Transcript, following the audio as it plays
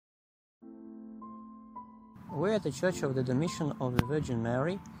We're at the Church of the Dormition of the Virgin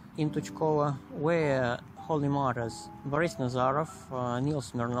Mary in Tuchkova, where holy martyrs Boris Nazarov, Nil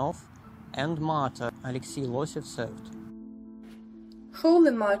Smirnov, and martyr Alexei Losev served.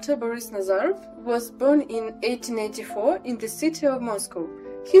 Holy martyr Boris Nazarov was born in 1884 in the city of Moscow.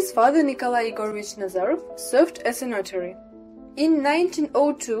 His father, Nikolai Igorovich Nazarov, served as a notary. In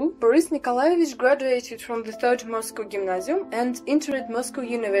 1902, Boris Nikolaevich graduated from the Third Moscow Gymnasium and entered Moscow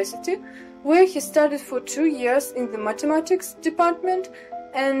University, where he studied for 2 years in the mathematics department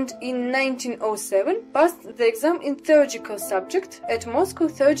and in 1907 passed the exam in theological subject at Moscow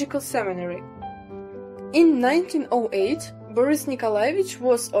Theological Seminary. In 1908, Boris Nikolaevich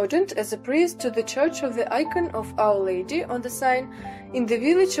was ordained as a priest to the Church of the Icon of Our Lady on the Sign in the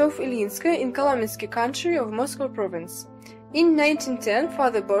village of Ilinskoye in Kolomensky country of Moscow province. In 1910,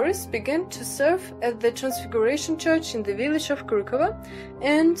 Father Boris began to serve at the Transfiguration Church in the village of Krykovo,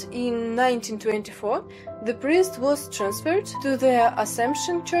 and in 1924, the priest was transferred to the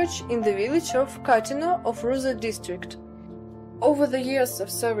Assumption Church in the village of Katino of Ruza district. Over the years of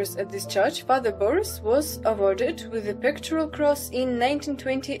service at this church, Father Boris was awarded with the Pectoral Cross in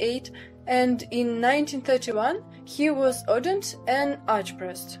 1928, and in 1931 he was ordained an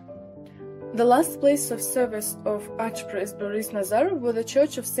archpriest. The last place of service of Archpriest Boris Nazarov was the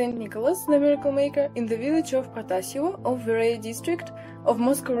Church of St. Nicholas the Miracle Maker in the village of Protasyevo of Vereya district of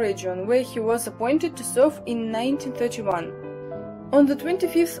Moscow region, where he was appointed to serve in 1931. On the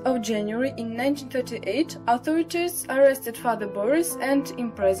 25th of January in 1938, authorities arrested Father Boris and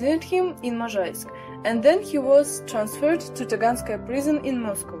imprisoned him in Mozhaisk, and then he was transferred to Taganskaya prison in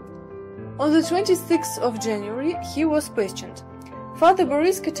Moscow. On the 26th of January, he was questioned. Father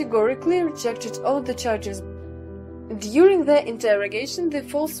Boris categorically rejected all the charges. During the interrogation, the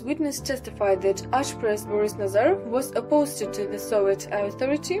false witness testified that Archpriest Boris Nazarov was opposed to the Soviet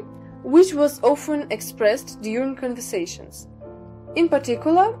authority, which was often expressed during conversations. In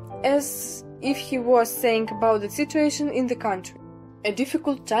particular, as if he was saying about the situation in the country. A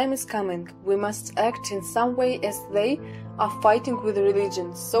difficult time is coming. We must act in some way as they are fighting with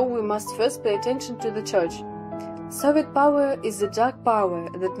religion, so we must first pay attention to the church. Soviet power is a dark power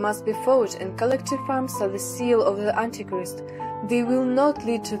that must be fought, and collective arms are the seal of the Antichrist. They will not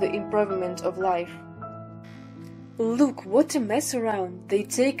lead to the improvement of life. Look, what a mess around. They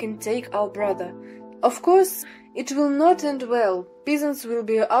take and take our brother. Of course, it will not end well. Peasants will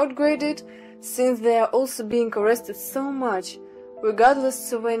be outgraded, since they are also being arrested so much,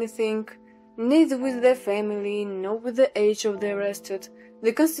 regardless of anything, neither with their family, nor with the age of the arrested.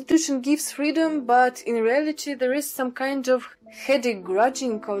 The constitution gives freedom, but in reality there is some kind of heady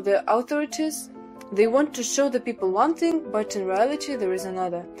grudging of the authorities. They want to show the people one thing, but in reality there is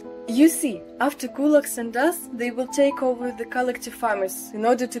another. You see, after kulaks and us, they will take over the collective farmers in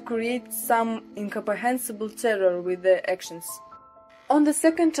order to create some incomprehensible terror with their actions. On the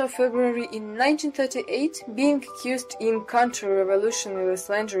 2nd of February in 1938, being accused in counter-revolutionary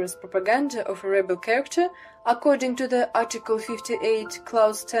slanderous propaganda of a rebel character, according to the Article 58,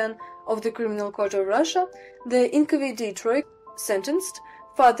 Clause 10 of the Criminal Code of Russia, the NKVD Troika sentenced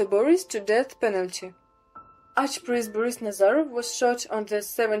Father Boris to death penalty. Archpriest Boris Nazarov was shot on the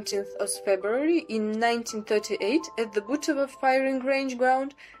 17th of February in 1938 at the Butovo firing range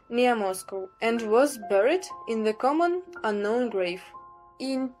ground near Moscow, and was buried in the common unknown grave.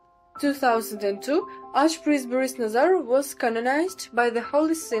 In 2002, Archpriest Boris Nazarov was canonized by the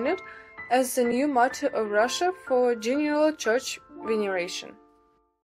Holy Synod as the new martyr of Russia for general church veneration.